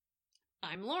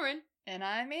I'm Lauren. And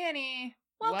I'm Annie.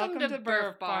 Welcome to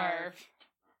Burf Barf.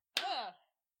 Ugh.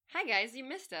 Hi guys, you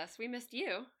missed us. We missed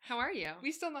you. How are you?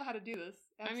 We still know how to do this.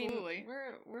 Absolutely. I mean,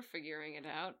 we're figuring it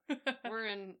out. We're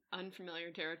in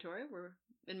unfamiliar territory. We're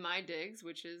in my digs,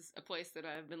 which is a place that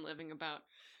I've been living about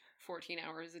 14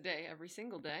 hours a day every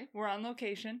single day. We're on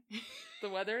location. The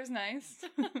weather is nice.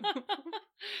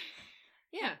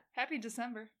 Yeah. Happy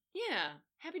December. Yeah.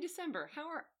 Happy December. How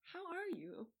are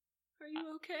you? Are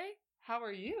you okay? How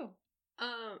are you?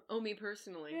 Me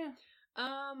personally. Yeah.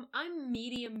 I'm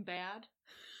medium bad.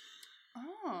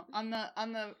 Oh, on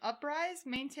the uprise,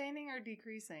 maintaining or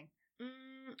decreasing?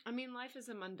 I mean, life is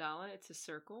a mandala. It's a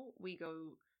circle. We go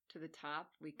to the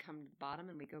top, we come to the bottom,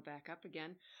 and we go back up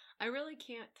again. I really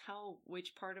can't tell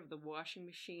which part of the washing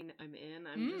machine I'm in.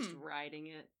 I'm just riding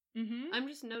it. Mm-hmm. I'm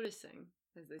just noticing,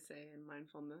 as they say in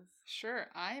mindfulness. Sure.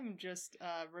 I'm just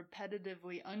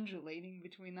repetitively undulating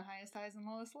between the highest highs and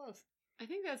lowest lows. I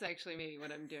think that's actually maybe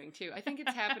what I'm doing too. I think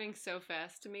it's happening so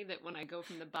fast to me that when I go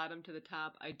from the bottom to the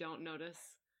top, I don't notice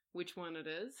which one it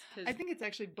is. I think it's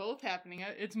actually both happening.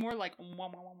 It's more like...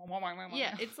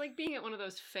 Yeah, it's like being at one of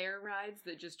those fair rides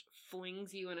that just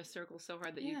flings you in a circle so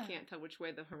hard that you can't tell which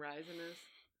way the horizon is.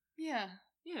 Yeah.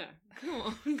 Yeah,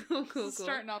 cool. Cool.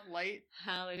 Starting off light.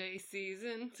 Holiday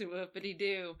season,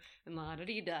 whoopity-doo, and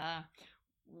la-da-dee-da.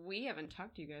 We haven't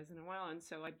talked to you guys in a while, and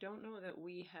so I don't know that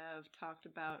we have talked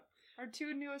about... Our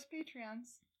two newest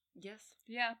Patreons. Yes.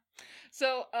 Yeah.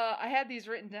 So, I had these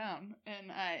written down,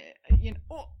 and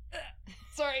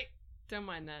sorry. Don't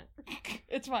mind that.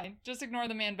 It's fine. Just ignore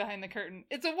the man behind the curtain.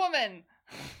 It's a woman!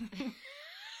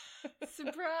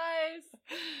 Surprise!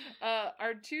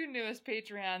 Our two newest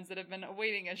Patreons that have been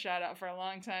awaiting a shout out for a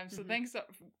long time. So thanks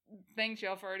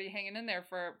y'all for already hanging in there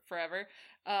for forever.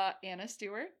 Anna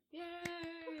Stewart. Yay!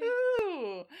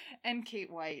 Woohoo! And Kate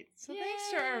White. So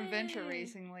thanks to our Yay! adventure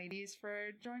racing ladies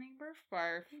for joining Burf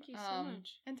Barf. Thank you so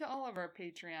much. And to all of our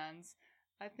Patreons.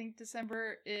 I think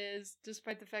December is,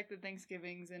 despite the fact that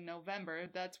Thanksgiving's in November,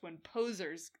 that's when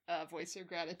posers voice their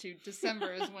gratitude.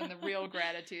 December is when the real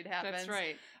gratitude happens. That's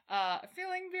right.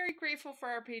 Feeling very grateful for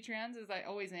our Patreons, as I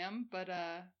always am. But,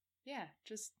 yeah,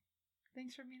 just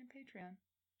thanks for being a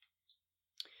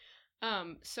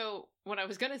Patreon. So what I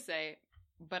was going to say,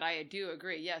 but I do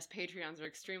agree, yes, Patreons are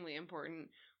extremely important,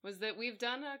 was that we've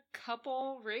done a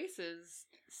couple races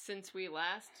since we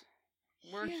last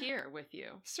were here with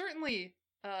you. Certainly.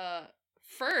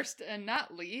 First and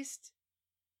not least,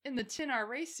 in the Tin-R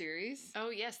race series. Oh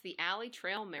yes, the Alley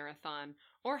Trail Marathon,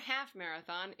 or half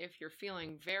marathon if you're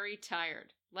feeling very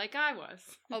tired, like I was.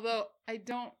 Although I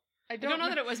don't know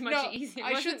that it was much easier.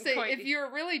 I should say, if you're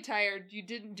really tired, you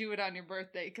didn't do it on your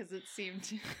birthday because it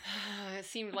seemed... it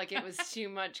seemed like it was too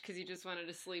much because you just wanted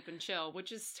to sleep and chill,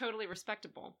 which is totally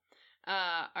respectable.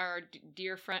 Our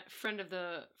dear friend of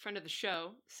the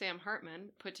show, Sam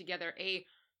Hartman, put together a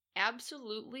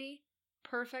absolutely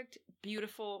perfect,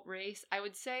 beautiful race. I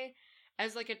would say,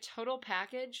 as like a total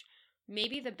package,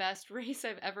 maybe the best race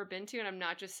I've ever been to, and I'm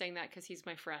not just saying that because he's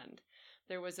my friend.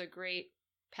 There was a great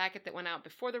packet that went out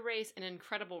before the race, an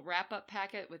incredible wrap-up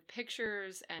packet with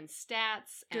pictures and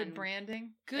stats. Good branding.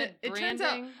 It turns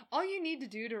out all you need to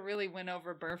do to really win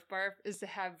over Burf Barf is to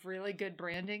have really good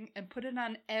branding and put it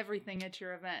on everything at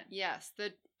your event. Yes,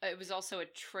 it was also a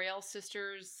Trail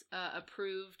Sisters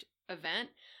approved event.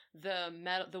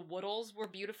 The Woodles were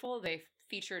beautiful. They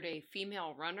featured a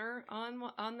female runner on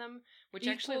them, which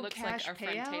actually looks like our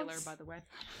friend Taylor, by the way.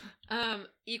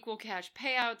 Equal cash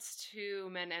payouts to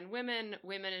men and women.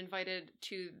 Women invited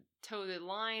to toe the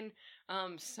line.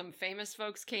 Some famous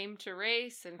folks came to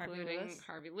race, including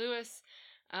Harvey Lewis.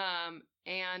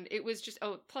 And it was just,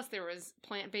 plus there was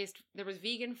there was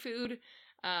vegan food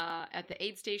at the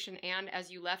aid station, and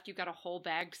as you left, you got a whole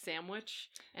bagged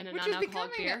sandwich and a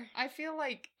non-alcoholic beer. I feel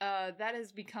like that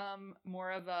has become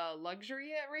more of a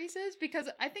luxury at races because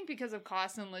of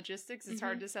cost and logistics, it's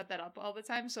hard to set that up all the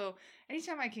time. So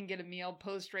anytime I can get a meal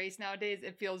post-race nowadays,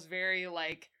 it feels very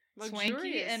like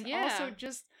swanky, and also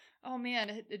just, oh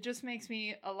man, it just makes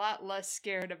me a lot less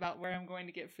scared about where I'm going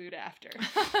to get food after.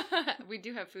 We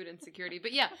do have food insecurity,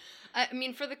 but yeah, I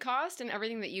mean, for the cost and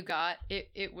everything that you got,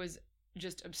 it was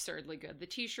just absurdly good. The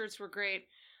t-shirts were great.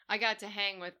 I got to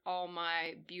hang with all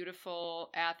my beautiful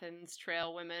Athens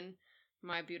trail women,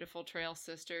 my beautiful trail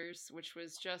sisters, which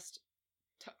was just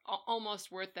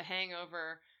almost worth the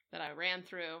hangover that I ran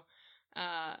through.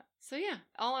 So yeah,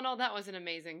 all in all, that was an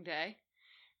amazing day.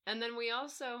 And then we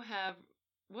also have,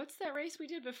 what's that race we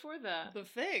did before the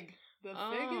Fig? The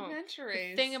Fig Adventure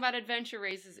Race. The thing about adventure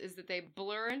races is that they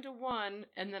blur into one,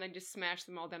 and then I just smash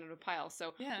them all down into a pile.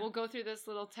 So we'll go through this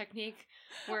little technique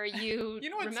where you You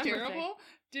know what's terrible?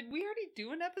 Did we already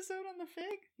do an episode on the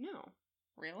Fig? No.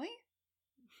 Really?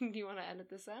 Do you want to edit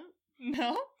this out?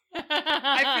 No.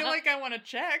 I feel like I want to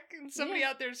check, and somebody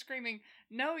out there screaming,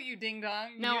 "No, you ding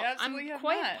dong!" No, you absolutely I'm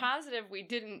quite positive we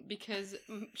didn't, because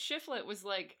Shiflet was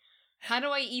like, "How do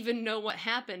I even know what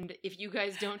happened if you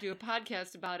guys don't do a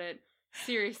podcast about it?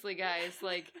 Seriously, guys!"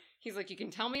 Like, he's like, "You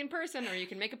can tell me in person, or you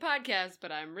can make a podcast,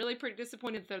 but I'm really pretty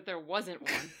disappointed that there wasn't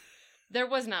one." There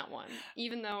was not one,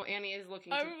 even though Annie is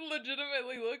looking. I'm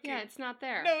legitimately looking. Yeah, it's not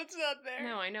there. No, it's not there.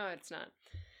 No, I know it's not.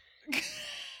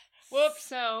 Whoops.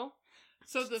 So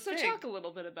talk a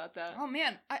little bit about that. Oh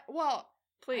man,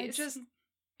 Please.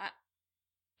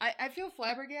 I feel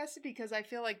flabbergasted because I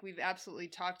feel like we've absolutely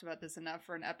talked about this enough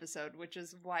for an episode, which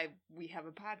is why we have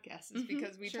a podcast, is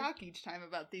because we talk each time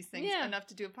about these things enough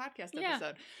to do a podcast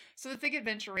episode. So the Fig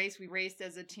Adventure Race, we raced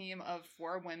as a team of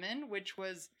 4 women, which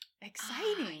was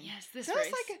exciting. Yes, this that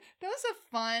race. That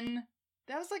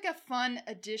was like a fun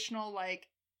additional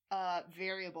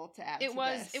variable to add. It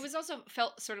was also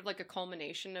felt sort of like a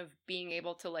culmination of being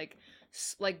able to like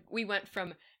we went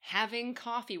from having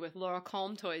coffee with Laura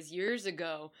Calmtoys years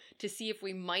ago to see if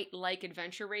we might like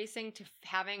adventure racing to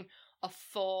having a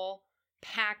full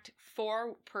packed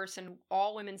 4-person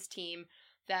all women's team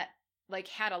that like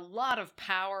had a lot of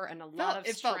power and a lot of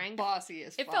strength. It felt bossy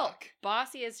as fuck. It felt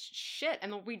bossy as shit,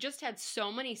 and we just had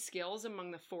so many skills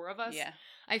among the 4 of us. Yeah,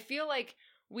 I feel like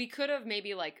we could have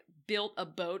maybe like built a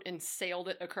boat and sailed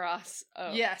it across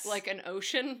like an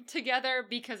ocean together,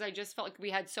 because I just felt like we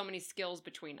had so many skills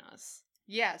between us.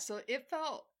 Yeah, so it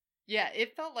felt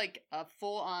like a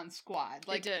full-on squad.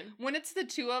 Like, it did. When it's the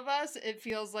 2 of us, it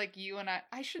feels like you and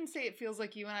I shouldn't say it feels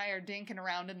like you and I are dinking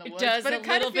around in the woods, but it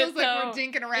kind of feels like we're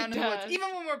dinking around in the woods.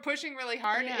 Even when we're pushing really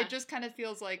hard, it just kind of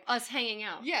feels like us hanging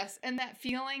out. Yes, and that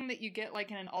feeling that you get like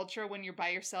in an ultra when you're by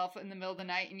yourself in the middle of the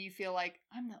night and you feel like,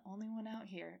 I'm the only one out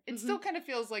here. It still kind of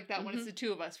feels like that when it's the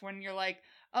 2 of us, when you're like,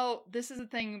 oh, this is a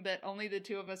thing that only the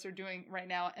 2 of us are doing right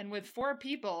now. And with 4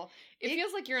 people, it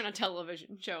feels like you're on a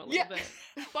television show a little bit.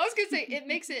 Well, I was going to say, it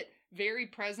makes it very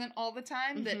present all the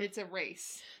time that it's a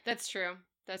race. That's true.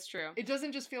 That's true. It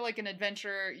doesn't just feel like an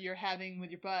adventure you're having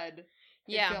with your bud.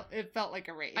 Yeah. It felt like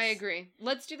a race. I agree.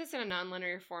 Let's do this in a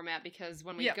non-linear format, because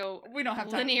when we go we don't have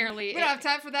time. Linearly... We don't have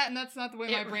time for that, and that's not the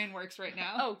way my brain works right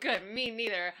now. Oh, good. Me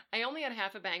neither. I only had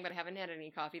half a bang, but I haven't had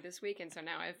any coffee this week, and so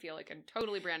now I feel like a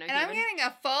totally brand new human. I'm getting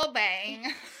a full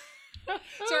bang.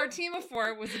 So our team of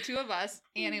 4 was the 2 of us,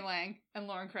 Annie Lang and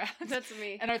Lauren Kraft. That's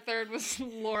me. And our third was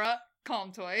Laura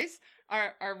Calmtoys,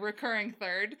 our recurring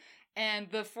third.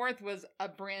 And the 4th was a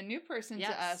brand new person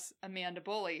to us, Amanda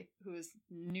Boley, who is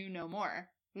new no more.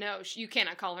 No, you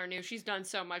cannot call her new. She's done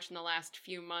so much in the last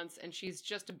few months, and she's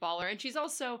just a baller. And she's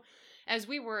also, as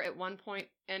we were at one point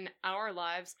in our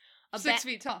lives, 6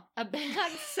 feet tall. A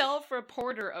bad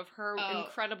self-reporter of her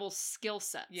incredible skill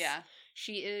sets. Yeah.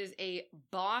 She is a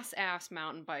boss-ass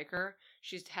mountain biker.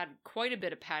 She's had quite a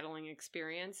bit of paddling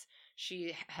experience.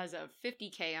 She has a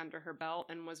 50K under her belt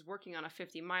and was working on a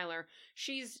 50-miler.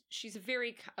 She's a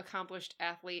very accomplished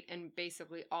athlete, and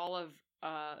basically all of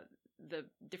the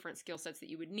different skill sets that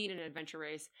you would need in an adventure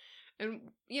race. And,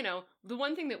 you know, the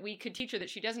one thing that we could teach her that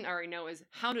she doesn't already know is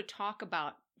how to talk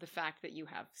about the fact that you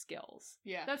have skills.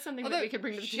 Yeah. That's something that we could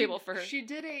bring to the table for her. She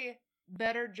did a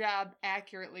better job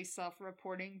accurately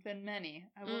self-reporting than many.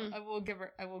 I will give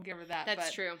her that.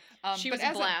 That's true. She was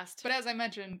a blast. But as I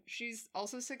mentioned, she's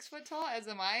also 6 foot tall, as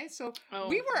am I. So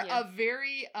we were a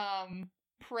very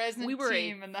present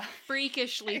team, in the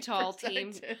freakishly tall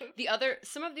team.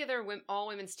 Some of the other all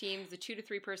women's teams, the 2 to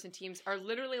 3 person teams, are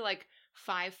literally like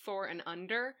 5'4" and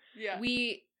under. Yeah,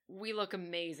 we look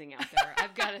amazing out there.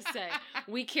 I've got to say,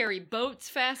 we carry boats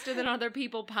faster than other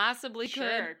people possibly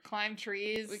could. Climb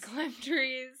trees. We climb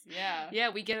trees. Yeah,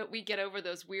 we get over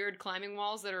those weird climbing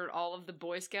walls that are at all of the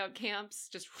Boy Scout camps.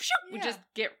 Just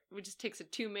it just takes a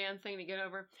 2-man thing to get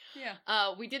over.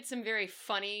 Yeah, we did some very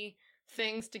funny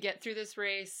things to get through this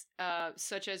race,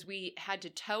 such as we had to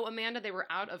tow Amanda. They were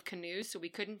out of canoes, so we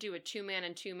couldn't do a 2-man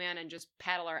and 2-man and just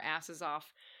paddle our asses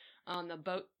off on the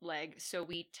boat leg. So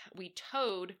we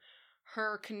towed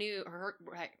her canoe, her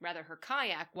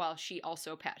kayak, while she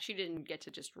also she didn't get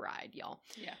to just ride, y'all.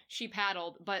 Yeah, she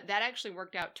paddled, but that actually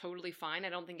worked out totally fine. I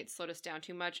don't think it slowed us down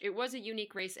too much. It was a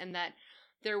unique race in that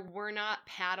there were not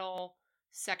paddle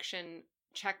section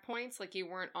checkpoints, like you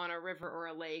weren't on a river or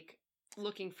a lake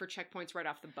looking for checkpoints right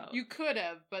off the boat. You could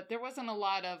have, but there wasn't a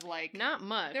lot of like... Not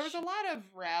much. There was a lot of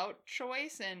route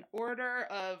choice and order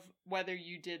of whether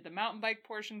you did the mountain bike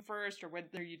portion first or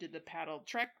whether you did the paddle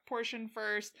trek portion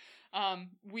first.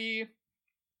 We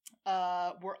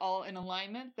were all in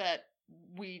alignment that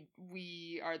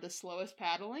we are the slowest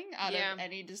paddling out of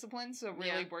any discipline, so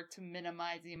really worked to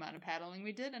minimize the amount of paddling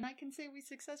we did, and I can say we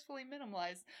successfully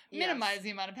minimized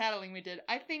the amount of paddling we did.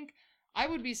 I think I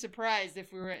would be surprised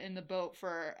if we were in the boat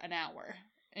for an hour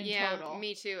in total.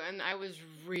 Me too. And I was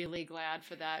really glad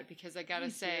for that because I gotta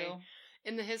say,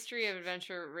 in the history of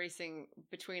adventure racing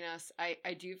between us,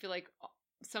 I do feel like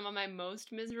some of my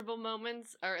most miserable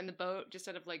moments are in the boat, just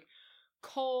out of like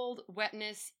cold,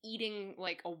 wetness, eating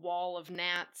like a wall of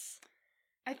gnats.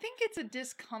 I think it's a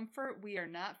discomfort we are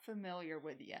not familiar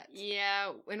with yet.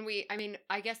 Yeah,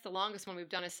 I guess the longest one we've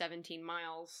done is 17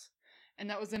 miles. And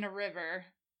that was in a river.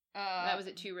 That was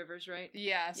at Two Rivers, right?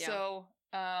 Yeah, so,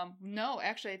 no,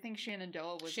 actually, I think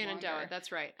Shenandoah was longer.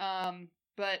 That's right.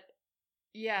 But,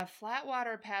 yeah, flat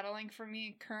water paddling for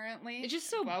me currently... It's just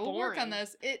so boring. We'll work on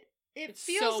this. It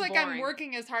feels so like boring. I'm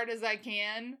working as hard as I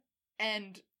can,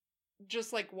 and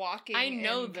just, like, walking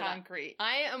in concrete.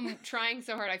 I am trying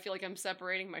so hard, I feel like I'm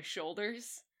separating my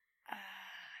shoulders.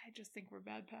 I just think we're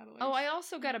bad paddlers. Oh, I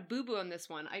also got a boo-boo on this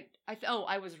one.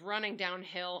 I was running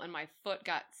downhill and my foot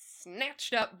got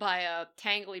snatched up by a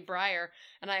tangly briar,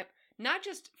 and I not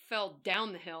just fell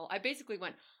down the hill, I basically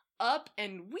went up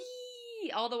and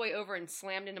wee all the way over and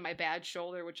slammed into my bad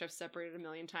shoulder, which I've separated a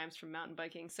million times from mountain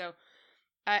biking. So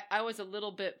I was a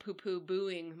little bit poo-poo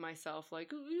booing myself,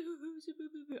 like,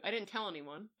 I didn't tell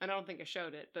anyone. I don't think I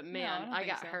showed it, but man, I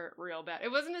got hurt real bad.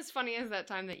 It wasn't as funny as that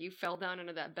time that you fell down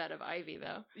into that bed of ivy,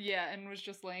 though. Yeah, and was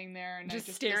just laying there and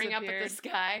just staring up at the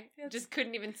sky. Just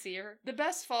couldn't even see her. The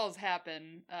best falls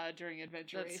happen during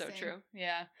adventure racing. That's so true.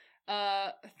 Yeah.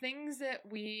 Things that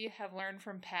we have learned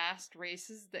from past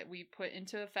races that we put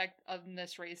into effect in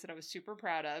this race that I was super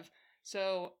proud of.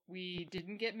 So we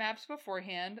didn't get maps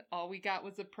beforehand. All we got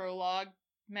was a prologue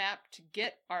map to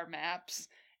get our maps.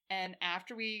 And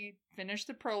after we finished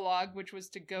the prologue, which was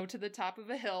to go to the top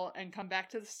of a hill and come back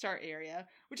to the start area,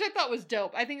 which I thought was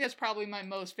dope. I think that's probably my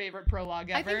most favorite prologue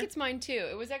ever. I think it's mine too.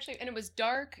 It was actually, and it was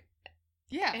dark.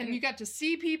 Yeah, and you got to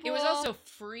see people. It was also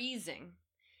freezing.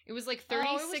 It was like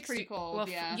 36. It was pretty cold,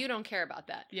 well, you don't care about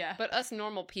that. Yeah. But us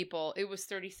normal people, it was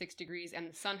 36 degrees and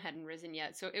the sun hadn't risen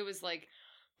yet. So it was like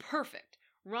perfect.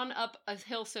 Run up a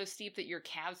hill so steep that your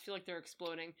calves feel like they're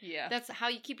exploding. Yeah. That's how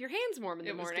you keep your hands warm in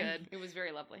the morning. Good. It was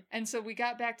very lovely. And so we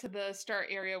got back to the start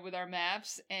area with our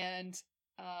maps, and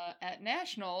at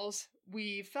Nationals,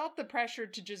 we felt the pressure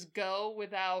to just go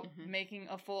without making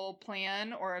a full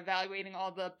plan or evaluating all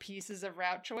the pieces of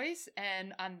route choice.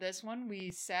 And on this one,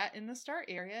 we sat in the start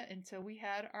area until we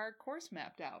had our course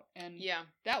mapped out. And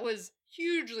that was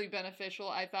hugely beneficial,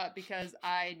 I thought, because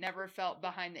I never felt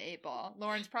behind the 8 ball.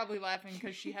 Lauren's probably laughing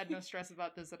because she had no stress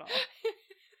about this at all.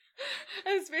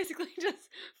 I was basically just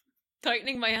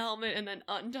tightening my helmet and then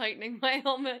untightening my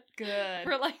helmet. Good.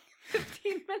 For like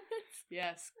 15 minutes.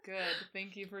 Yes, good.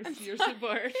 Thank you for your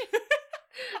support.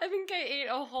 I think I ate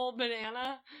a whole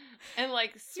banana and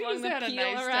like swung the peel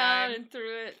around time. And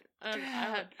threw it.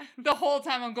 The whole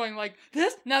time I'm going like,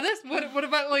 this? Now this? What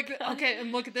about like, okay,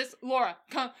 and look at this. Laura,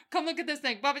 come look at this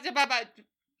thing.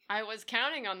 I was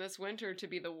counting on this winter to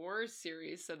be the Wars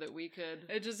series so that we could...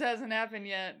 It just hasn't happened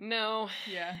yet. No.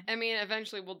 Yeah. I mean,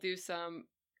 eventually we'll do some...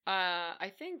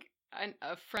 I think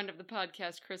a friend of the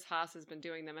podcast, Chris Haas, has been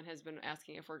doing them and has been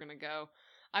asking if we're going to go.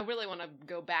 I really want to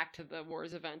go back to the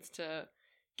Wars events to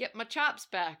get my chops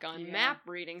back on map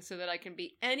reading so that I can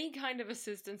be any kind of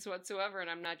assistance whatsoever and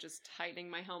I'm not just tightening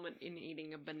my helmet and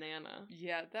eating a banana.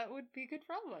 Yeah, that would be good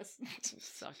for all of us.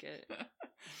 Suck it.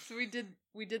 So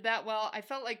we did that well. I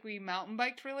felt like we mountain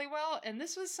biked really well, and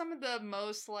this was some of the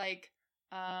most like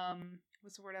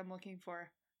what's the word I'm looking for?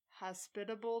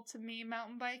 Hospitable to me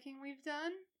mountain biking we've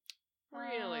done.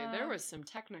 Really? There was some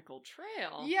technical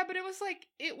trail. Yeah, but it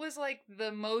was like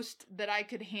the most that I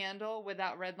could handle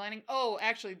without redlining. Oh,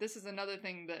 actually, this is another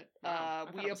thing that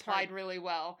we applied really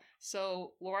well.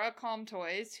 So Laura Calm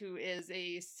Toys, who is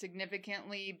a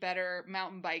significantly better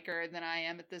mountain biker than I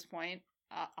am at this point,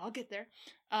 I'll get there.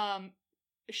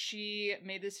 She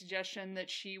made the suggestion that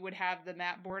she would have the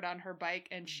map board on her bike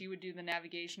and she would do the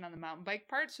navigation on the mountain bike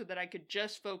part so that I could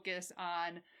just focus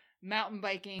on mountain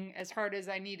biking as hard as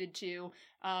I needed to,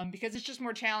 because it's just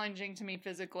more challenging to me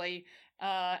physically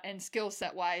and skill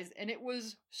set wise. And it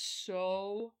was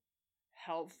so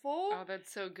helpful. Oh,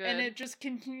 that's so good. And it just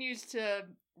continues to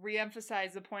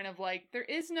reemphasize the point of, like, there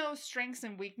is no strengths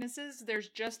and weaknesses. There's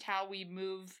just how we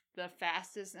move the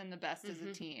fastest and the best as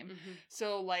a team.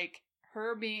 So, like,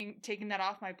 her taking that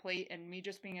off my plate and me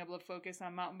just being able to focus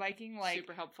on mountain biking, like,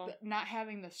 super helpful. Not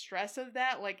having the stress of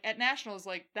that, like, at nationals,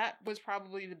 like, that was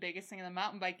probably the biggest thing in the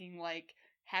mountain biking, like,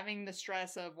 having the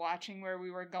stress of watching where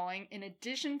we were going, in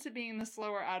addition to being the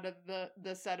slower out of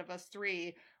the set of us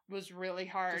three, was really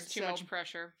hard. Just too much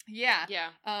pressure. Yeah. Yeah.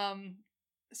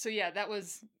 So yeah, that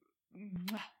was.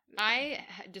 I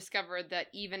discovered that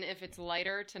even if it's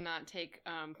lighter to not take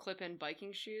clip-in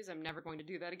biking shoes, I'm never going to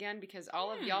do that again, because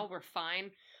all of y'all were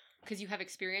fine because you have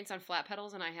experience on flat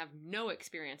pedals and I have no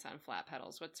experience on flat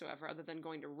pedals whatsoever other than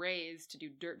going to Rays to do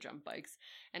dirt jump bikes.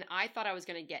 And I thought I was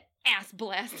going to get ass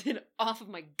blasted off of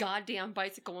my goddamn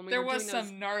bicycle when we were doing those. There was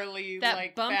some gnarly, that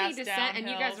like, bumpy fast descent, downhills. and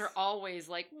you guys are always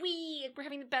like, we're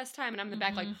having the best time. And I'm in the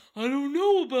back like, I don't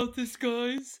know about this,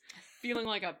 guys. feeling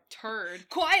like a turd.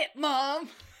 Quiet, Mom!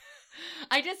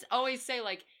 I just always say,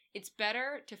 like, it's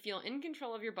better to feel in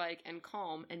control of your bike and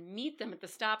calm and meet them at the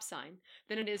stop sign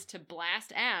than it is to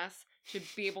blast ass to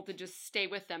be able to just stay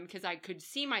with them, because I could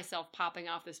see myself popping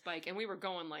off this bike and we were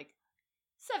going like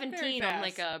 17 on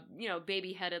like a,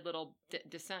 baby-headed little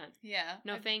descent. Yeah.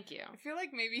 No, thank you. I feel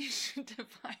like maybe you should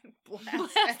define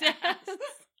blast ass.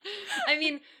 I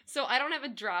mean, so I don't have a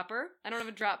dropper. I don't have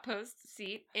a drop post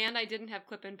seat, and I didn't have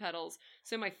clip-in pedals.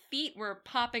 So my feet were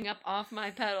popping up off my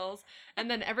pedals, and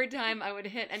then every time I would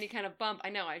hit any kind of bump,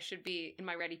 I know I should be in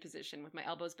my ready position with my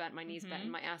elbows bent, my knees bent,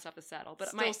 and my ass off the saddle. But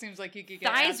Still my seems like you could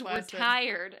get thighs were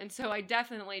tired, and so I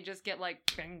definitely just get like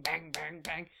bang, bang, bang,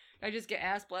 bang. I just get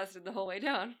ass blasted the whole way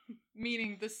down.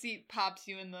 Meaning the seat pops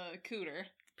you in the cooter.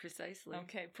 Precisely.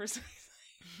 Okay, precisely.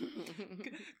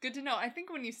 Good to know. I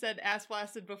think when you said ass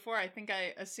blasted before, I think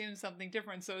I assumed something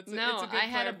different. So it's a good I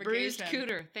had a bruised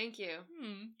cooter. Thank you.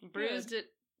 Bruised it.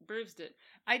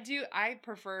 I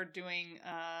prefer doing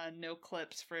no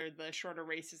clips for the shorter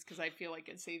races because I feel like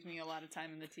it saves me a lot of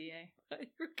time in the TA. You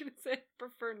were gonna say I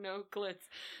prefer no clips.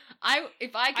 I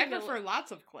prefer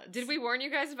lots of clips. Did we warn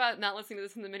you guys about not listening to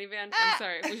this in the minivan? I'm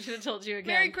sorry. We should have told you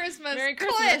again. Merry Christmas. Merry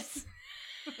Christmas.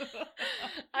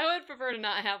 I would prefer to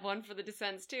not have one for the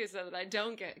descents too, so that I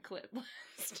don't get clip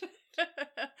blast.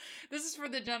 This is for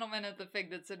the gentleman at the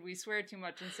Fig that said we swear too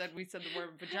much and said we said the word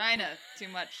vagina too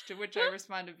much, to which I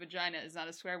responded, vagina is not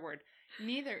a swear word.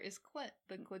 Neither is clit.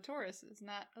 The clitoris is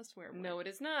not a swear word. No, it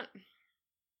is not.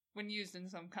 When used in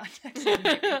some context.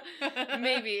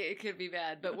 Maybe it could be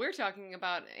bad, but we're talking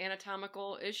about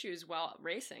anatomical issues while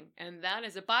racing, and that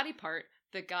is a body part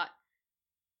that got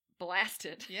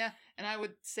blasted. Yeah, and I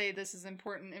would say this is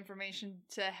important information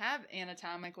to have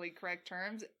anatomically correct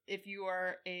terms. If you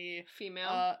are a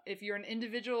female, if you're an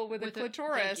individual with a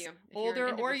clitoris,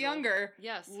 older or younger,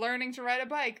 yes, learning to ride a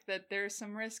bike, that there's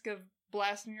some risk of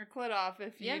blasting your clit off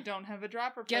if you don't have a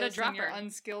dropper. Get a dropper. And you're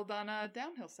unskilled on a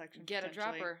downhill section. Get a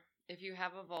dropper. If you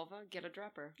have a vulva, get a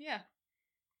dropper. Yeah.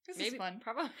 This is fun.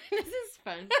 Probably. This is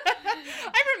fun.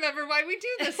 I remember why we do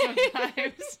this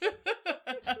sometimes.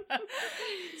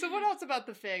 So what else about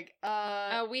the Fig?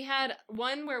 We had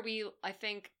one where we, I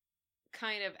think,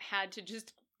 kind of had to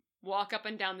just walk up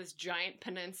and down this giant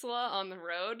peninsula on the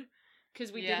road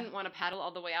because we didn't want to paddle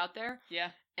all the way out there.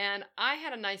 Yeah. And I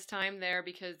had a nice time there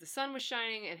because the sun was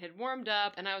shining, it had warmed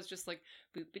up, and I was just like,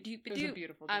 boop-a-doop-a-doop. It was a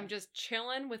beautiful day. I'm just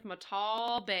chilling with my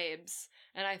tall babes.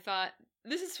 And I thought,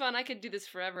 this is fun. I could do this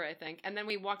forever, I think. And then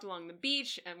we walked along the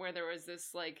beach, and where there was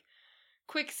this, like,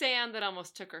 quicksand that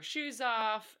almost took our shoes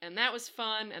off, and that was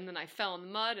fun. And then I fell in the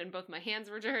mud, and both my hands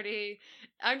were dirty.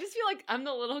 I just feel like I'm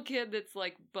the little kid that's,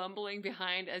 like, bumbling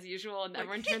behind as usual, and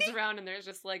everyone turns around, and there's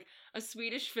just, like, a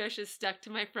Swedish fish is stuck to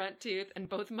my front tooth, and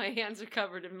both my hands are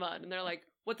covered in mud. And they're like,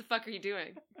 what the fuck are you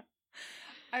doing?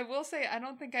 I will say, I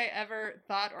don't think I ever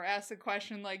thought or asked a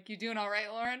question like, you doing all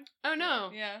right, Lauren? Oh, no.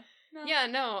 Yeah. No. Yeah,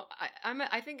 no.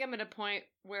 I think I'm at a point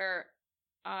where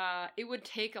it would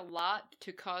take a lot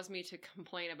to cause me to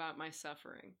complain about my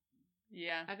suffering.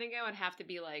 Yeah. I think I would have to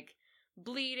be, like,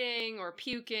 bleeding or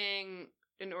puking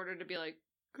in order to be like,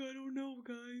 I don't know,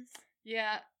 guys.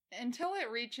 Yeah, until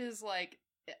it reaches, like,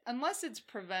 unless it's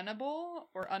preventable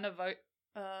or unless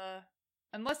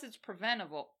it's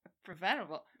preventable.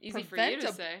 Easy for you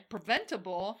to say.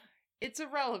 Preventable, it's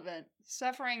irrelevant.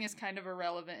 Suffering is kind of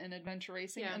irrelevant in adventure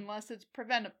racing unless it's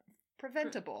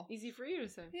preventable. Easy for you to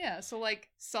say. Yeah, so like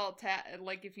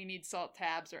like if you need salt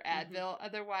tabs or Advil,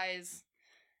 otherwise,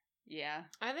 yeah.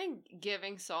 I think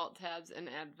giving salt tabs and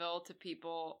Advil to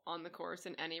people on the course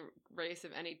in any race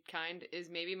of any kind is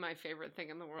maybe my favorite thing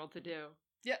in the world to do.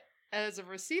 Yeah. as a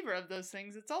receiver of those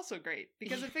things, it's also great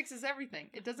because it fixes everything.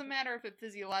 It doesn't matter if it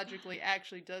physiologically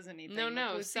actually does anything. No. The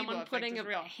placebo Someone effect putting is a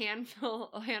real.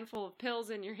 handful of pills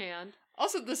in your hand.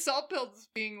 Also, the salt pills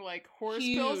being like horse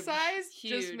pill size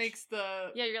just makes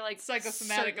the you're like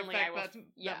psychosomatic effect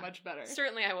that much better.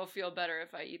 Certainly, I will feel better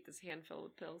if I eat this handful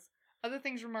of pills. Other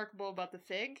things remarkable about the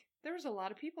Fig, there was a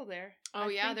lot of people there. Oh,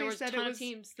 there was a ton of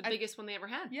teams. The biggest one they ever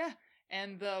had. Yeah.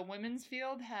 And the women's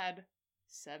field had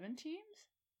 7 teams?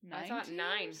 9 I thought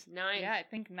teams? 9. Yeah, I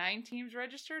think 9 teams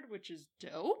registered, which is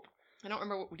dope. I don't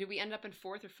remember. Did we end up in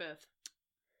 4th or 5th?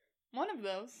 One of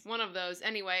those.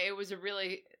 Anyway, it was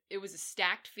a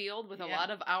stacked field with a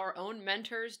lot of our own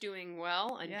mentors doing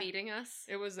well and beating us.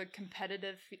 It was a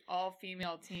competitive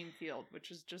all-female team field,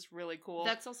 which is just really cool.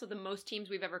 That's also the most teams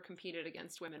we've ever competed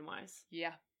against women-wise.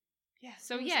 Yeah. Yeah.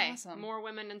 So yay, awesome. More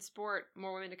women in sport,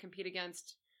 more women to compete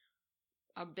against.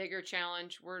 A bigger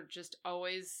challenge. We're just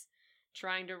always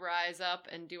trying to rise up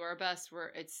and do our best.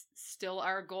 It's still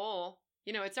our goal.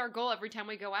 You know, it's our goal every time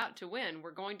we go out to win.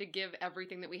 We're going to give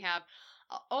everything that we have.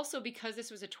 Also, because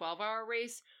this was a 12-hour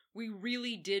race, we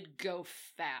really did go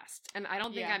fast. And I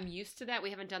don't think I'm used to that. We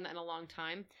haven't done that in a long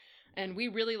time. And we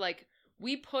really,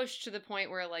 we pushed to the point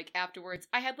where, afterwards,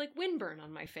 I had, windburn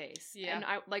on my face. Yeah. And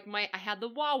I had the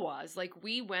wah-wahs.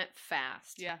 We went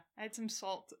fast. Yeah. I had some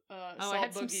salt I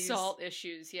had some salt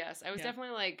issues, yes. I was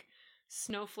definitely,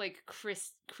 snowflake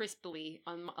crisply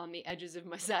on the edges of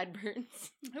my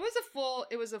sideburns.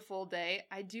 It was a full day.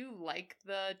 I do like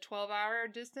the 12-hour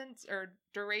distance or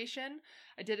duration.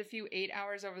 I did a few 8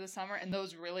 hours over the summer, and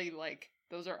those really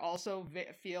those are also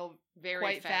feel very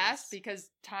quite fast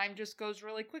because time just goes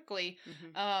really quickly.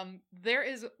 Mm-hmm. There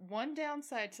is one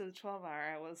downside to the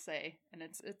 12-hour, I will say, and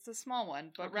it's a small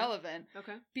one but relevant.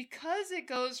 Okay. Because it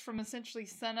goes from essentially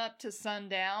sun up to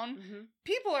sundown,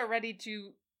 people are ready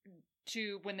to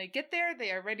when they get there,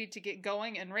 they are ready to get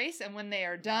going and race, and when they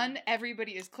are done,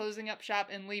 everybody is closing up shop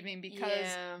and leaving because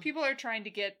people are trying to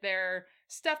get their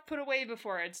stuff put away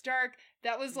before it's dark.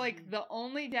 That was the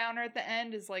only downer at the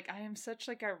end is I am such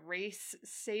a race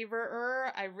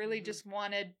savorer. I really just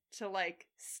wanted to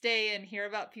stay and hear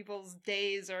about people's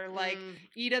days or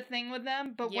eat a thing with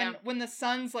them. But when the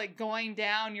sun's going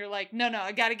down, you're no,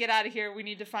 I gotta get out of here. We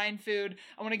need to find food.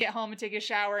 I want to get home and take a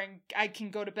shower and I can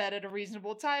go to bed at a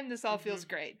reasonable time. This all feels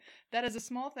great. That is a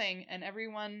small thing, and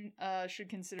everyone should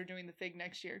consider doing the Fig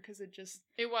next year because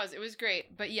it was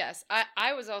great. But yes,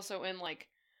 I was also in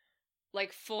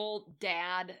full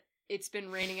dad, it's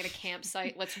been raining at a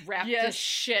campsite, let's wrap this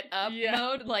shit up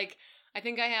mode. I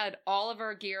think I had all of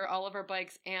our gear, all of our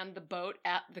bikes, and the boat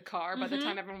at the car by the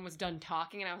time everyone was done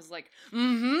talking, and I was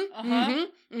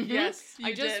yes,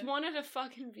 I just wanted a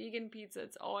fucking vegan pizza.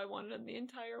 It's all I wanted in the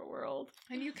entire world.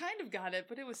 And you kind of got it,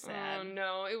 but it was sad. Oh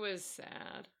no, it was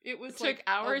sad. It took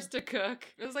hours to cook.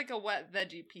 It was a wet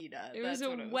veggie pita. It was a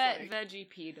wet veggie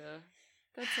pita.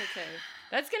 That's okay.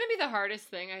 That's going to be the hardest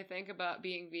thing, I think, about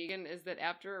being vegan, is that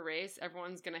after a race,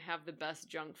 everyone's going to have the best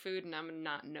junk food, and I'm going to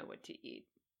not know what to eat.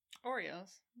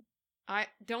 Oreos. I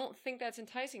don't think that's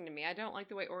enticing to me. I don't like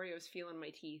the way Oreos feel in my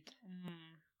teeth.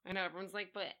 I know, everyone's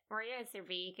but Oreos are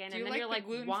vegan. Do you and then you're the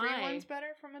gluten-free why? ones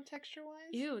better from a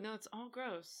texture-wise? Ew, no, it's all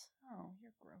gross. Oh,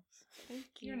 you're gross. Thank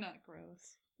you. You're not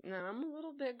gross. No, I'm a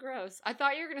little bit gross. I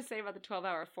thought you were going to say about the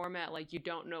 12-hour format, you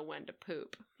don't know when to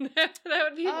poop. That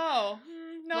would be... Oh.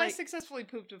 No, I successfully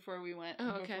pooped before we went.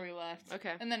 Oh, okay. Before we left.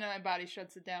 Okay. And then my body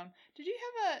shuts it down. Did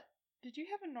you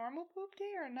have a normal poop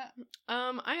day or not?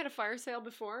 I had a fire sale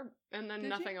before, and then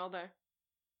nothing all day.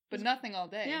 But nothing all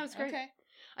day? Yeah, it was great. Okay.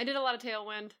 I did a lot of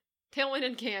tailwind. Tailwind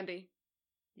and candy.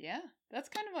 Yeah, that's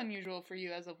kind of unusual for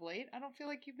you as of late. I don't feel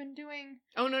like you've been doing...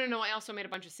 Oh, no. I also made a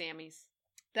bunch of Sammys.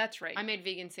 That's right. I made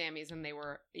vegan Sammys, and they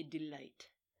were a delight.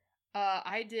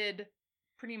 I did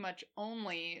pretty much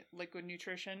only liquid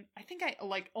nutrition. I think I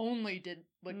only did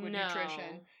liquid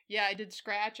nutrition. Yeah, I did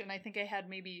scratch, and I think I had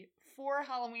maybe 4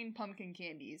 Halloween pumpkin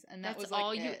candies, and that's was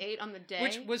all you ate on the day,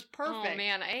 which was perfect. Oh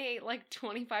man, I ate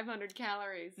 2,500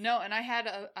 calories. No, and I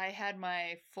had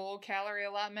my full calorie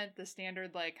allotment, the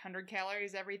standard 100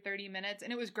 calories every 30 minutes,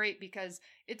 and it was great because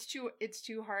it's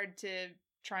too hard to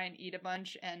try and eat a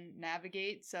bunch and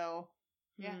navigate. So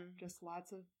yeah, just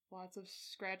lots of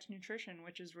scratch nutrition,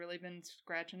 which has really been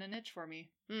scratching an itch for me.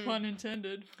 Pun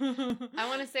intended. I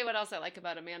want to say what else I like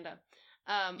about Amanda.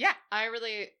 Yeah, I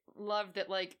really love that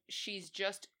she's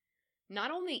just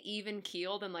not only even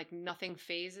keeled and nothing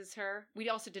phases her. We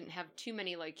also didn't have too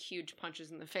many huge punches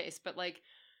in the face, but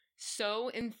so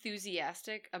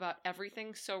enthusiastic about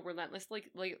everything so relentlessly,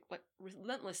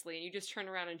 relentlessly, and you just turn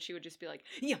around and she would just be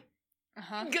yeah.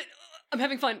 Uh-huh. Good. I'm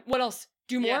having fun. What else?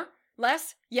 Do more?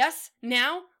 less, yes,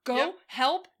 now, go, Yep.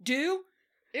 help, do.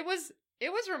 It was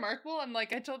remarkable, and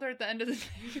like I told her at the end of the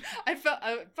day, I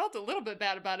felt a little bit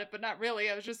bad about it, but not really.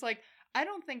 I was just like, I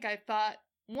don't think I thought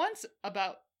once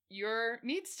about your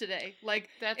needs today. Like,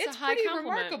 That's it's a high pretty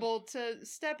compliment. remarkable to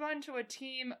step onto a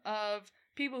team of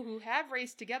people who have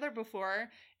raced together before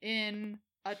in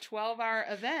a 12-hour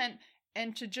event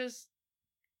and to just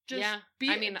Yeah, be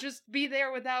I mean- just be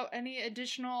there without any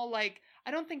additional, like,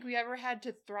 I don't think we ever had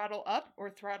to throttle up or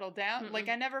throttle down. Mm-mm. Like,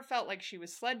 I never felt like she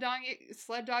was sled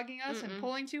dogging us and Mm-mm.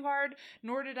 pulling too hard,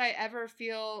 nor did I ever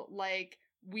feel like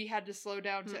we had to slow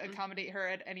down to Mm-mm. accommodate her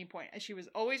at any point. She was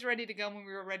always ready to go when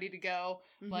we were ready to go.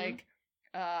 Mhm. Like,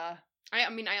 I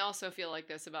mean, I also feel like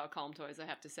this about Calm Toys, I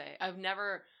have to say. I've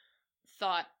never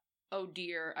thought, oh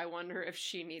dear, I wonder if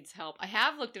she needs help. I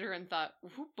have looked at her and thought,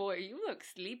 oh boy, you look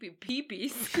sleepy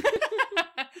peepees.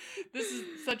 this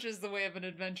is such as the way of an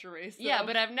adventure race. Yeah, though.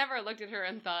 but I've never looked at her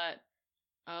and thought,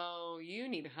 oh, you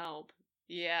need help.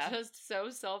 yeah, Just so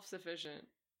self-sufficient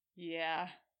yeah.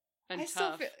 and I tough.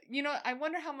 still feel, I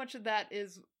wonder how much of that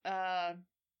is,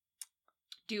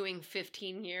 Doing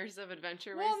 15 years of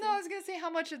adventure well, racing. no, I was gonna say how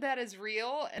much of that is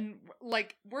real, and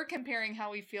like we're comparing how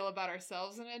we feel about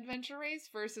ourselves in an adventure race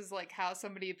versus like how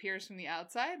somebody appears from the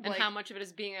outside. And like, how much of it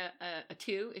is being a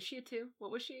 2? Is she a 2?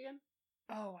 What was she again?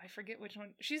 oh, I forget which one.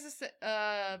 She's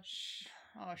oh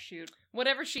shoot,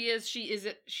 Whatever she is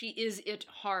it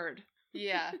hard.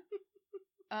 yeah.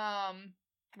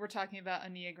 We're talking about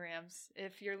Enneagrams.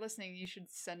 If you're listening, you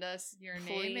should send us your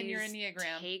name and your Please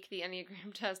Enneagram. Take the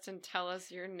Enneagram test and tell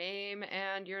us your name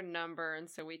and your number, and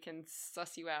so we can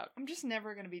suss you out. I'm just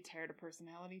never gonna be tired of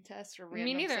personality tests or Me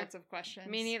random neither. sets of questions.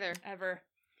 Me neither. Ever.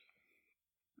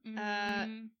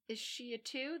 Is she a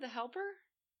 2, the helper?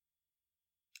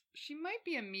 She might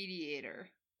be a mediator.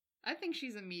 I think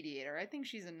she's a mediator. I think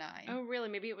she's a 9. Oh, really?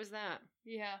 Maybe it was that.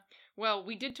 yeah. Well,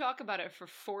 we did talk about it for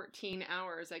 14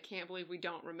 hours. I can't believe we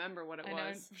don't remember what it I know.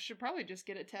 was. Should probably just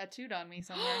get it tattooed on me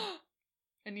somewhere.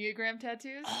 Enneagram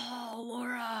tattoos? Oh,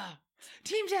 Laura!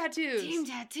 Team tattoos! Team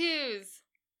tattoos!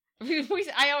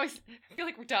 I always feel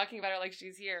like we're talking about her like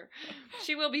she's here.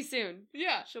 She will be soon.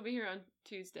 Yeah. She'll be here on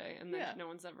Tuesday, and then Yeah. no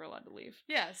one's ever allowed to leave.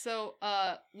 Yeah, so,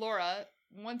 Laura,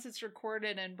 once it's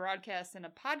recorded and broadcast in a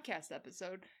podcast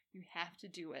episode, you have to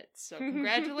do it. So,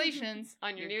 congratulations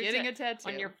On your you're new getting a tattoo.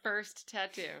 On your first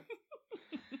tattoo.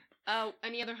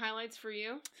 Any other highlights for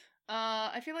you?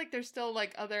 I feel like there's still,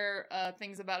 like, other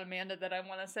things about Amanda that I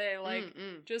want to say. Like,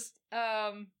 just,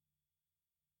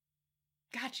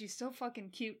 God, she's so fucking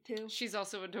cute, too. She's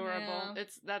also adorable. Yeah.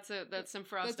 That's some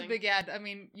frosting. That's a big ad. I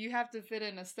mean, you have to fit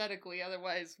in aesthetically,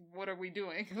 otherwise, what are we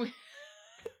doing?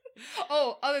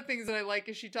 Oh, other things that I like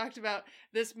is she talked about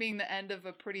this being the end of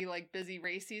a pretty, like, busy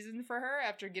race season for her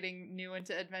after getting new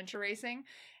into adventure racing.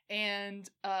 And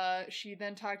she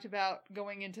then talked about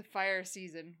going into fire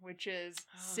season, which is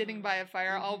sitting by a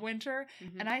fire all winter.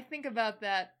 Mhm. And I think about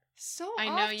that so I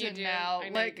know often you do. now. I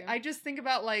know you Like, do. I just think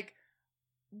about, like,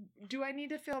 do I need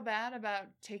to feel bad about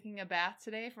taking a bath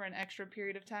today for an extra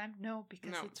period of time? No,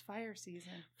 because No. it's fire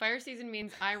season. Fire season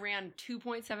means I ran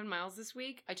 2.7 miles this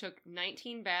week. I took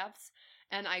 19 baths,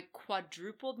 and I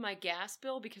quadrupled my gas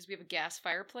bill because we have a gas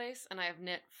fireplace, and I have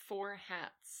knit 4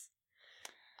 hats.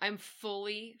 I'm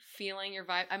fully feeling your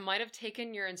vibe. I might have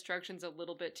taken your instructions a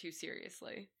little bit too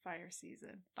seriously. Fire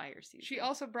season. Fire season. She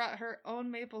also brought her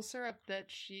own maple syrup that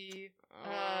she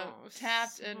Oh,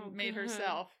 tapped so and made good.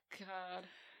 herself. God.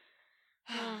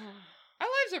 Our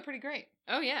lives are pretty great.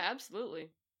 Oh yeah,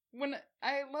 absolutely. When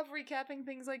I love recapping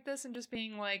things like this and just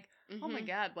being like, oh my Mhm.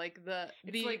 god, like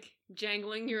It's like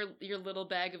jangling your little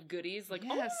bag of goodies. Like,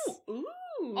 Yes. oh,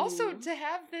 ooh. also to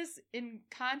have this in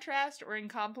contrast or in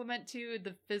complement to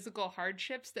the physical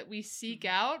hardships that we seek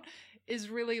out is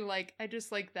really like, I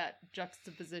just like that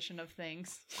juxtaposition of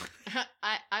things.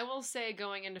 I will say,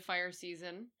 going into fire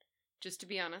season, just to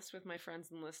be honest with my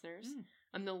friends and listeners,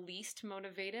 I'm the least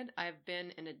motivated I've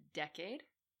been in a decade.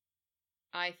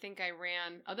 I think I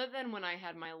ran, other than when I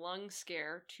had my lung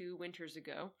scare 2 winters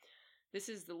ago, this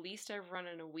is the least I've run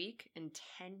in a week in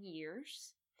 10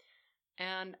 years.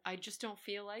 And I just don't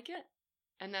feel like it.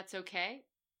 And that's okay.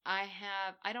 I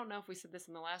don't know if we said this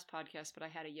in the last podcast, but I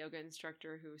had a yoga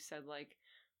instructor who said, like,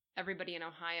 everybody in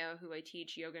Ohio who I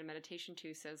teach yoga and meditation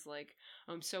to says, like,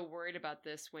 I'm so worried about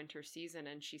this winter season.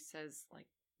 And she says, like,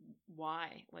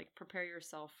 why? Like, prepare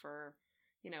yourself for,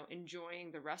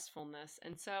 enjoying the restfulness.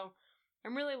 And so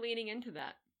I'm really leaning into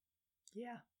that.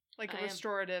 Yeah. Like I a am.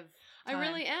 restorative I time.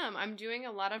 really am. I'm doing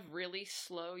a lot of really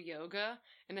slow yoga.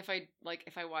 And if I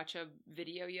watch a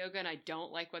video yoga and I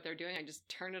don't like what they're doing, I just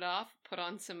turn it off, put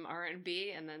on some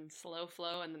R&B, and then slow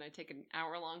flow, and then I take an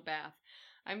hour-long bath.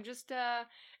 I'm just, I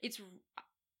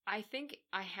think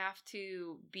I have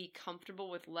to be comfortable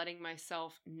with letting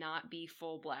myself not be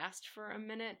full blast for a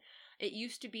minute. It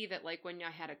used to be that, like, when I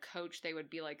had a coach, they would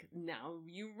be like, now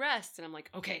you rest. And I'm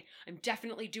like, okay, I'm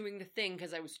definitely doing the thing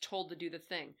because I was told to do the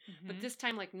thing. Mm-hmm. But this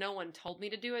time, like, no one told me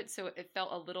to do it. So it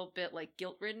felt a little bit, like,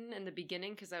 guilt-ridden in the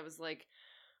beginning because I was like,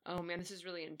 oh, man, this is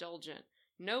really indulgent.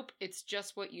 Nope, it's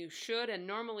just what you should and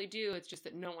normally do. It's just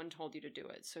that no one told you to do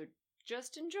it. So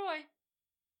just enjoy.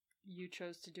 You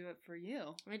chose to do it for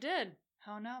you. I did.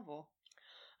 How novel.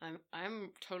 I'm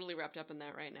totally wrapped up in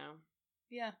that right now.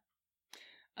 Yeah.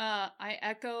 I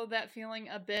echo that feeling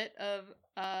a bit of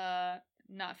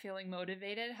not feeling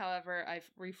motivated. However, I've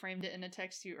reframed it in a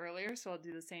text to you earlier, so I'll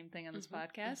do the same thing on this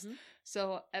podcast. Mm-hmm.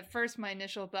 So at first, my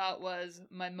initial thought was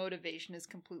my motivation is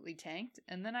completely tanked,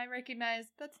 and then I recognized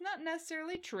that's not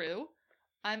necessarily true.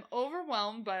 I'm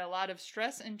overwhelmed by a lot of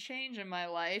stress and change in my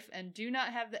life and do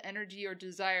not have the energy or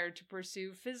desire to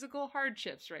pursue physical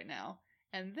hardships right now.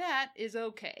 And that is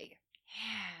okay.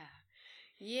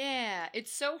 Yeah.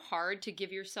 It's so hard to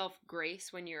give yourself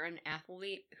grace when you're an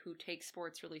athlete who takes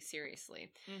sports really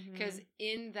seriously. Because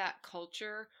in that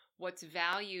culture, what's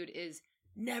valued is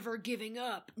never giving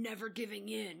up, never giving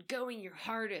in, going your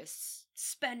hardest,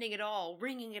 spending it all,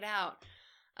 wringing it out.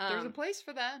 There's a place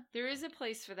for that. There is a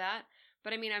place for that.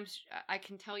 But I mean, I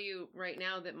can tell you right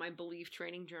now that my Belief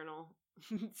training journal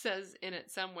says in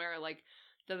it somewhere, like,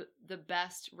 the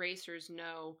best racers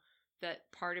know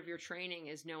that part of your training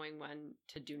is knowing when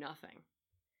to do nothing.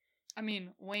 I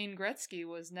mean, Wayne Gretzky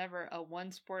was never a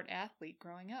one-sport athlete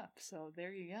growing up, so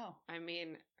there you go. I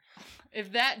mean,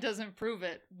 if that doesn't prove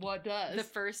it, what does? The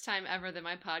first time ever that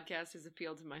my podcast has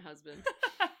appealed to my husband.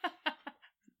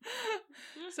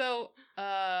 So,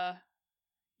 yeah,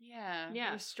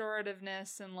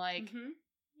 restorativeness and, like,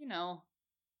 you know,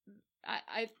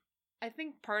 I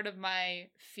think part of my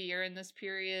fear in this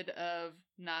period of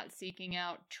not seeking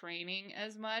out training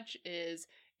as much is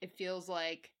it feels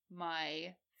like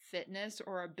my fitness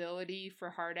or ability for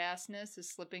hard-assness is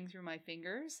slipping through my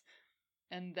fingers,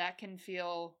 and that can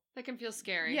feel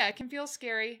scary. Yeah, it can feel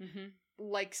scary.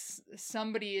 Like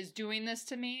somebody is doing this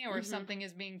to me or something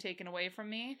is being taken away from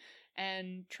me,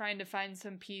 and trying to find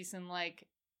some peace and, like,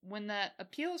 when that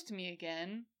appeals to me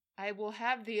again, I will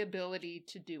have the ability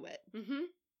to do it.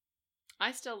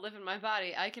 I still live in my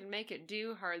body. I can make it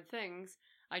do hard things.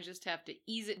 I just have to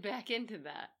ease it back into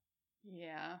that.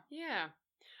 Yeah. Yeah.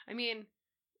 I mean,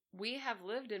 we have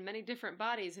lived in many different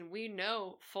bodies, and we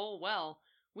know full well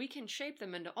we can shape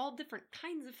them into all different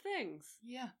kinds of things.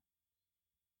 Yeah.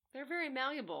 They're very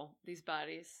malleable, these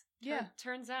bodies. Yeah.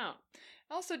 Turns out.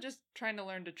 Also just trying to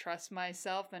learn to trust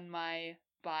myself and my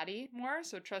body more.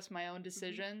 So trust my own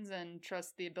decisions and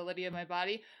trust the ability of my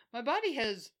body. My body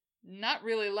has not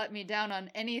really let me down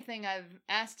on anything I've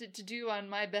asked it to do on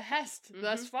my behest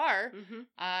thus far.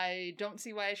 I don't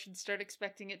see why I should start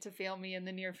expecting it to fail me in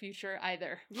the near future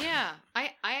either. Yeah.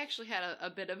 I actually had a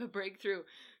bit of a breakthrough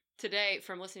today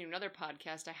from listening to another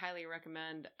podcast. I highly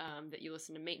recommend that you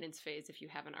listen to Maintenance Phase if you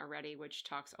haven't already, which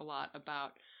talks a lot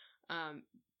about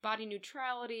body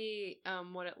neutrality,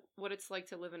 what it's like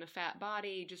to live in a fat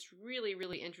body, just really,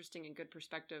 really interesting and good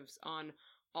perspectives on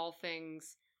all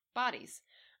things bodies.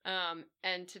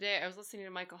 And today I was listening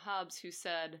to Michael Hobbs, who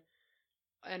said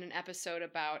in an episode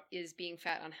about is being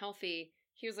fat unhealthy,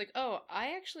 he was like, oh,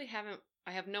 I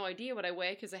have no idea what I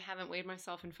weigh because I haven't weighed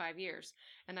myself in 5 years.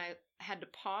 And I had to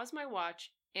pause my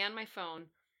watch and my phone,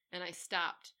 and I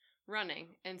stopped running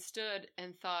and stood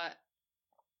and thought,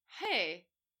 hey,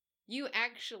 you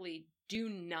actually do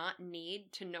not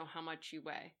need to know how much you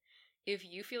weigh. If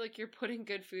you feel like you're putting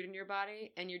good food in your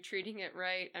body and you're treating it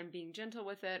right and being gentle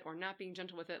with it or not being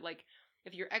gentle with it, like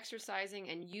if you're exercising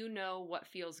and you know what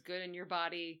feels good in your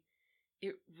body,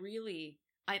 it really,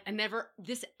 I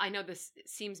know this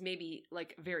seems maybe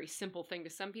like a very simple thing to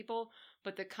some people,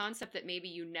 but the concept that maybe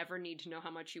you never need to know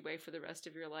how much you weigh for the rest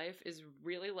of your life is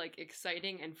really like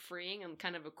exciting and freeing and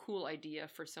kind of a cool idea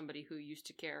for somebody who used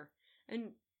to care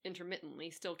and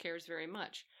intermittently still cares very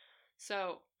much.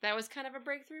 So that was kind of a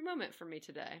breakthrough moment for me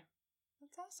today.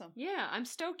 That's awesome. Yeah, I'm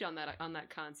stoked on that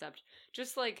concept.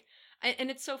 Just like, and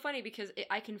it's so funny because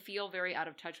I can feel very out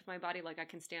of touch with my body. Like I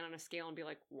can stand on a scale and be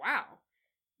like, wow,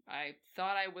 I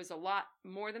thought I was a lot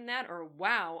more than that, or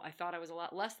wow, I thought I was a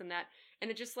lot less than that. And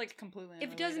it just like completely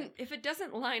if it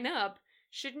doesn't line up,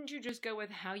 shouldn't you just go with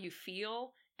how you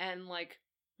feel and like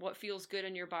what feels good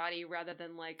in your body rather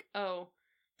than like, oh,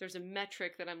 there's a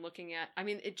metric that I'm looking at. I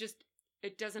mean,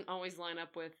 it doesn't always line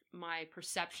up with my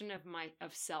perception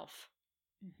of self.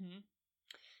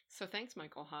 So thanks,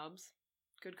 Michael Hobbs.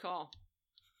 Good call.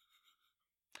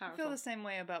 powerful. I feel the same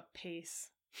way about pace.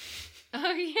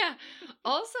 Oh, yeah.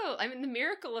 Also, I mean, the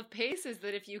miracle of pace is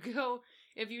that if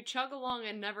you chug along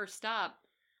and never stop,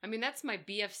 I mean, that's my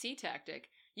BFC tactic.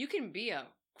 You can be a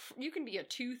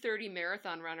 2:30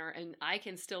 marathon runner and I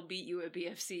can still beat you at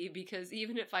BFC, because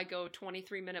even if I go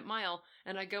 23-minute mile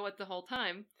and I go it the whole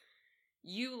time,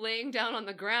 you laying down on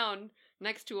the ground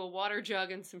next to a water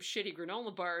jug and some shitty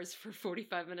granola bars for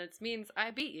 45 minutes means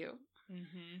I beat you.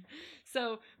 Mm-hmm.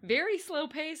 So very slow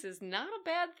pace is not a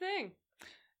bad thing.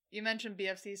 You mentioned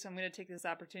BFC, so I'm going to take this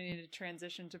opportunity to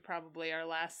transition to probably our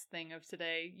last thing of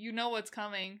today. You know what's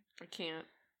coming. I can't.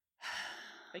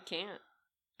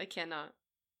 I cannot.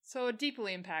 So a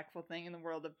deeply impactful thing in the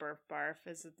world of Burf Barf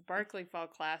is that the Barkley Fall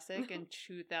Classic in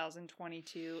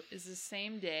 2022 is the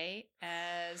same day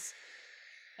as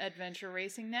Adventure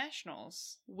Racing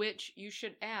Nationals. Which, you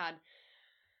should add,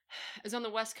 is on the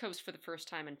West Coast for the first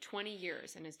time in 20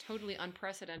 years and is totally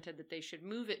unprecedented that they should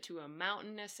move it to a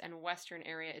mountainous and western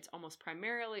area. It's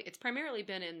primarily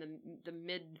been in the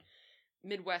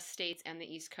Midwest states and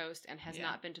the East Coast, and has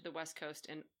not been to the West Coast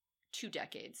in 2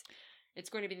 decades. It's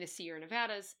going to be in the Sierra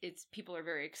Nevadas. People are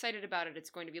very excited about it. It's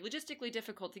going to be logistically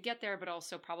difficult to get there, but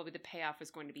also probably the payoff is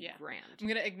going to be grand. I'm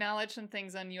going to acknowledge some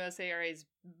things on USARA's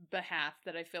behalf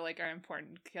that I feel like are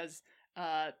important, because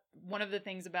one of the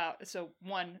things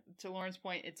one, to Lauren's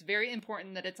point, it's very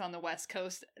important that it's on the West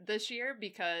Coast this year,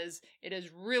 because it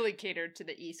is really catered to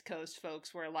the East Coast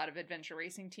folks, where a lot of adventure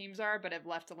racing teams are, but have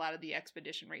left a lot of the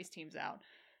expedition race teams out.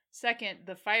 Second,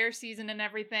 the fire season and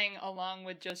everything, along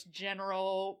with just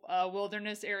general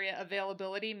wilderness area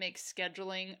availability, makes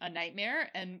scheduling a nightmare.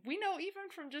 And we know, even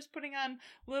from just putting on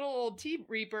little old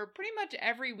T-Reaper, pretty much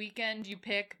every weekend you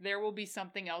pick, there will be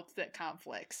something else that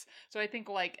conflicts. So I think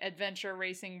like Adventure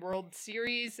Racing World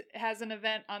Series has an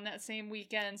event on that same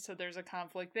weekend, so there's a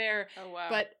conflict there. Oh, wow.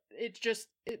 But it's just...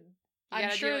 I'm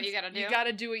sure do what you gotta do. You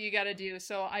gotta do what you gotta do.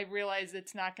 So I realize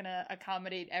it's not gonna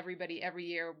accommodate everybody every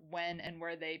year when and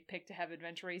where they pick to have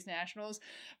Adventure Race Nationals.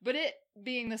 But it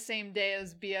being the same day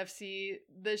as BFC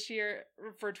this year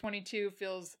for 22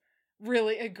 feels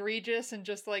really egregious and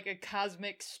just like a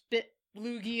cosmic spit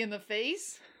loogie in the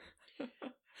face. I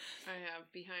have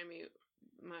behind me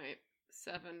my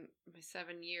 7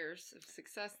 years of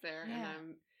success there, and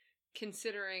I'm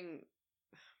considering...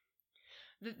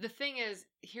 The thing is,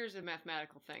 here's a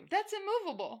mathematical thing. That's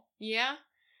immovable. Yeah?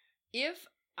 If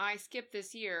I skip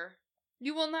this year...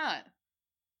 You will not.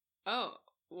 Oh.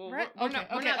 Well, right. we're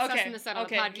not sussing this out on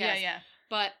the podcast. Yeah.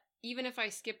 But even if I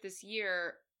skip this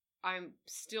year, I'm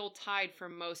still tied for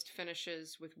most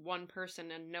finishes with one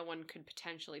person, and no one could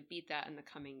potentially beat that in the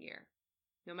coming year.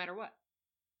 No matter what.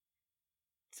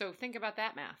 So think about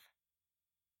that math.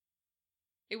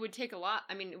 It would take a lot.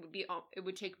 I mean, it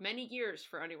would take many years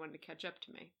for anyone to catch up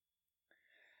to me.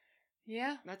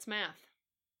 Yeah. That's math.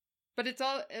 But it's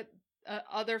all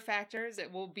other factors. It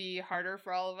will be harder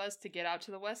for all of us to get out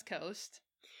to the West Coast.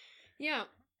 Yeah.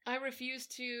 I refuse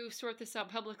to sort this out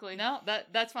publicly. No,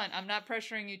 that's fine. I'm not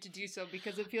pressuring you to do so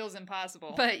because it feels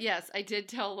impossible. But yes, I did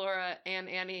tell Laura and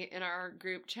Annie in our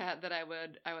group chat that I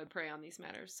would pray on these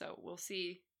matters. So we'll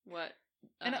see what...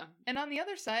 And on the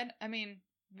other side, I mean...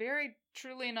 very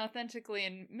truly and authentically,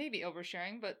 and maybe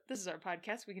oversharing, but this is our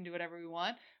podcast. We can do whatever we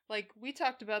want. Like, we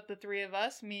talked about the three of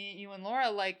us, me, you, and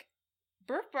Laura, like,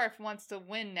 Burf Barf wants to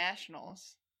win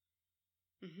nationals.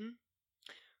 Mm-hmm.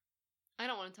 I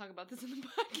don't want to talk about this in the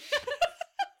podcast.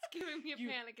 It's giving me a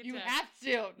panic attack. You have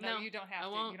to. No, you don't have I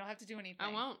to. won't. You don't have to do anything.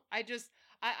 I won't.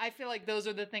 I feel like those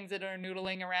are the things that are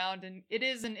noodling around, and it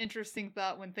is an interesting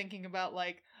thought when thinking about,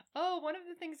 like, oh, one of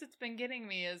the things that's been getting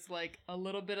me is, like, a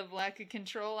little bit of lack of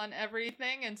control on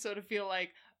everything, and so to feel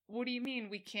like, what do you mean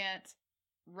we can't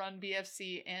run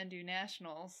BFC and do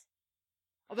nationals?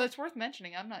 Although it's worth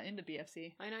mentioning, I'm not into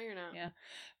BFC. I know you're not. Yeah.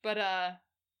 But,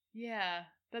 yeah,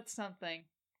 that's something.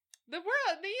 The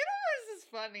universe is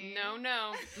funny.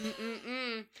 No.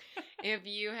 If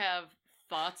you have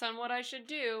thoughts on what I should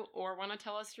do, or want to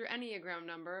tell us your Enneagram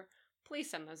number, please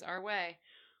send those our way.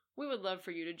 We would love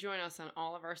for you to join us on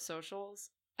all of our socials,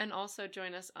 and also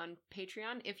join us on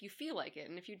Patreon if you feel like it,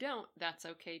 and if you don't, that's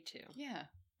okay too. Yeah,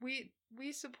 we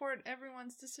support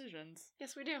everyone's decisions.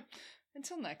 Yes, we do.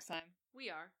 Until next time. We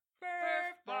are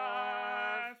Burf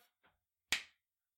Barf.